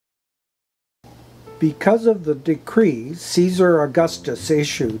Because of the decree Caesar Augustus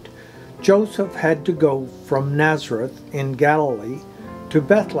issued, Joseph had to go from Nazareth in Galilee to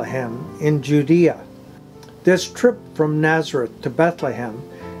Bethlehem in Judea. This trip from Nazareth to Bethlehem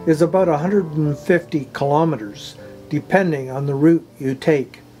is about 150 kilometers, depending on the route you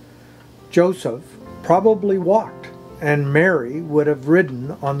take. Joseph probably walked, and Mary would have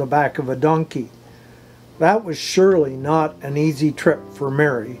ridden on the back of a donkey. That was surely not an easy trip for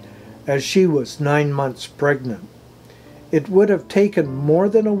Mary, as she was 9 months pregnant. It would have taken more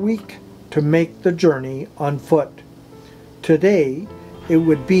than a week to make the journey on foot. Today, it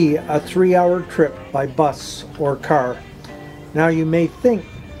would be a 3-hour trip by bus or car. Now you may think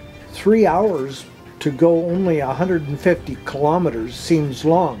 3 hours to go only 150 kilometers seems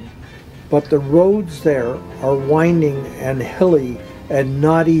long, but the roads there are winding and hilly and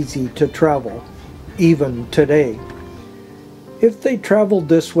not easy to travel, even today. If they traveled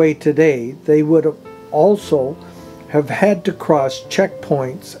this way today, they would also have had to cross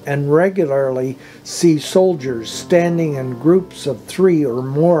checkpoints and regularly see soldiers standing in groups of 3 or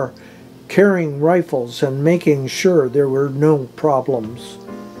more, carrying rifles and making sure there were no problems.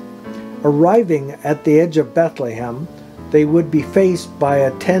 Arriving at the edge of Bethlehem, they would be faced by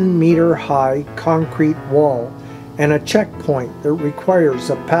a 10-meter-high concrete wall and a checkpoint that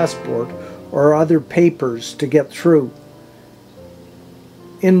requires a passport or other papers to get through.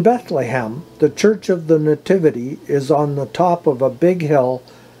 In Bethlehem, the Church of the Nativity is on the top of a big hill,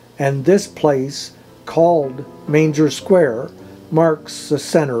 and this place, called Manger Square, marks the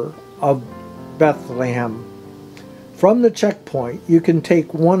center of Bethlehem. From the checkpoint, you can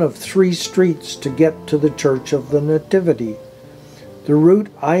take one of 3 streets to get to the Church of the Nativity. The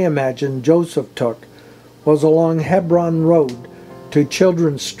route I imagine Joseph took was along Hebron Road to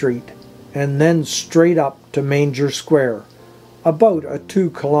Children's Street, and then straight up to Manger Square, about a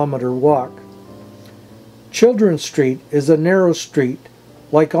 2-kilometer walk. Children's Street is a narrow street,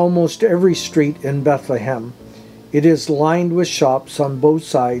 like almost every street in Bethlehem. It is lined with shops on both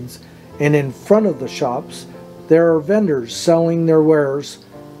sides, and in front of the shops there are vendors selling their wares,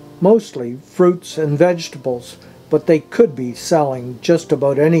 mostly fruits and vegetables, but they could be selling just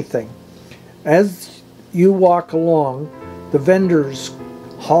about anything. As you walk along, the vendors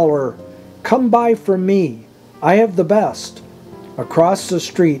holler, "Come buy from me, I have the best." Across the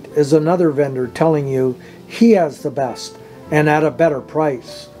street is another vendor telling you he has the best and at a better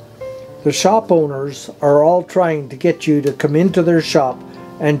price. The shop owners are all trying to get you to come into their shop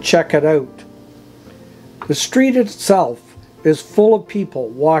and check it out. The street itself is full of people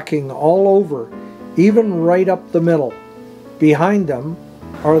walking all over, even right up the middle. Behind them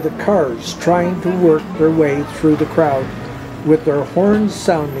are the cars trying to work their way through the crowd, with their horns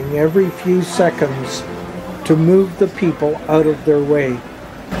sounding every few seconds to move the people out of their way.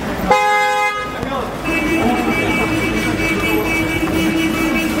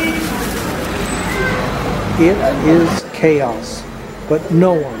 It is chaos, but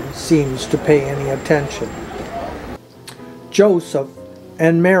no one seems to pay any attention. Joseph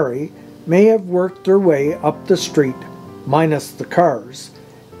and Mary may have worked their way up the street, minus the cars,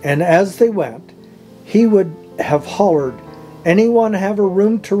 and as they went, he would have hollered, "Anyone have a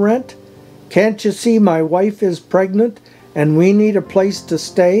room to rent? Can't you see my wife is pregnant and we need a place to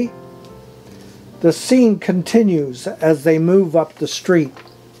stay?" The scene continues as they move up the street.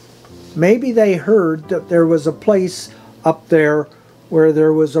 Maybe they heard that there was a place up there where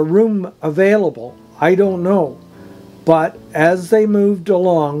there was a room available. I don't know. But as they moved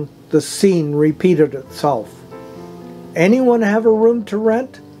along, the scene repeated itself. "Anyone have a room to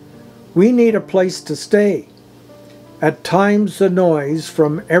rent? We need a place to stay." At times the noise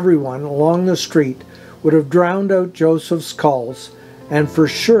from everyone along the street would have drowned out Joseph's calls, and for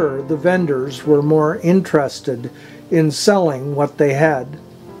sure the vendors were more interested in selling what they had.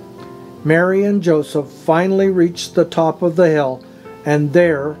 Mary and Joseph finally reached the top of the hill, and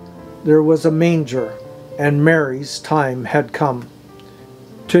there was a manger, and Mary's time had come.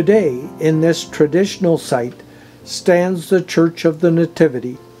 Today, in this traditional site, stands the Church of the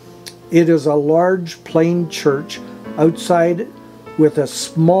Nativity. It is a large plain church outside with a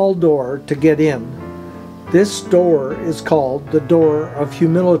small door to get in. This door is called the Door of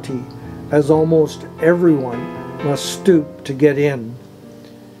Humility, as almost everyone must stoop to get in.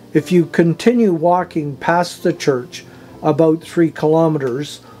 If you continue walking past the church about 3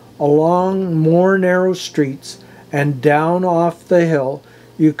 kilometers, along more narrow streets and down off the hill,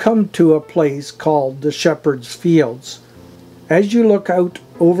 you come to a place called the Shepherd's Fields. As you look out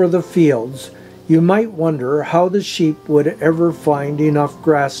over the fields, you might wonder how the sheep would ever find enough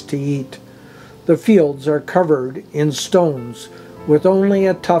grass to eat. The fields are covered in stones with only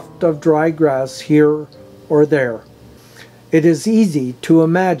a tuft of dry grass here or there. It is easy to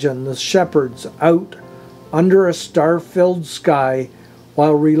imagine the shepherds out under a star-filled sky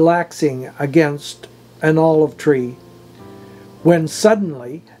while relaxing against an olive tree, when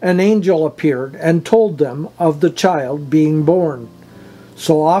suddenly an angel appeared and told them of the child being born.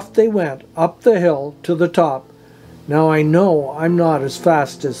 So off they went up the hill to the top. Now I know I'm not as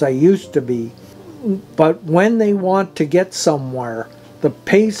fast as I used to be, but when they want to get somewhere, the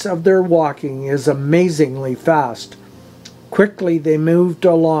pace of their walking is amazingly fast. Quickly they moved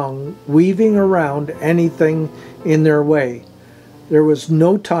along, weaving around anything in their way. There was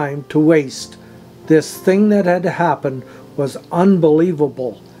no time to waste. This thing that had happened was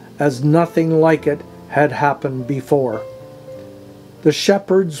unbelievable, as nothing like it had happened before. The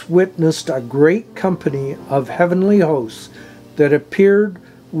shepherds witnessed a great company of heavenly hosts that appeared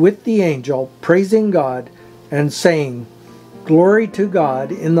with the angel, praising God and saying, "Glory to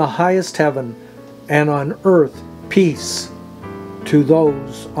God in the highest heaven, and on earth peace to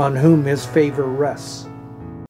those on whom his favor rests."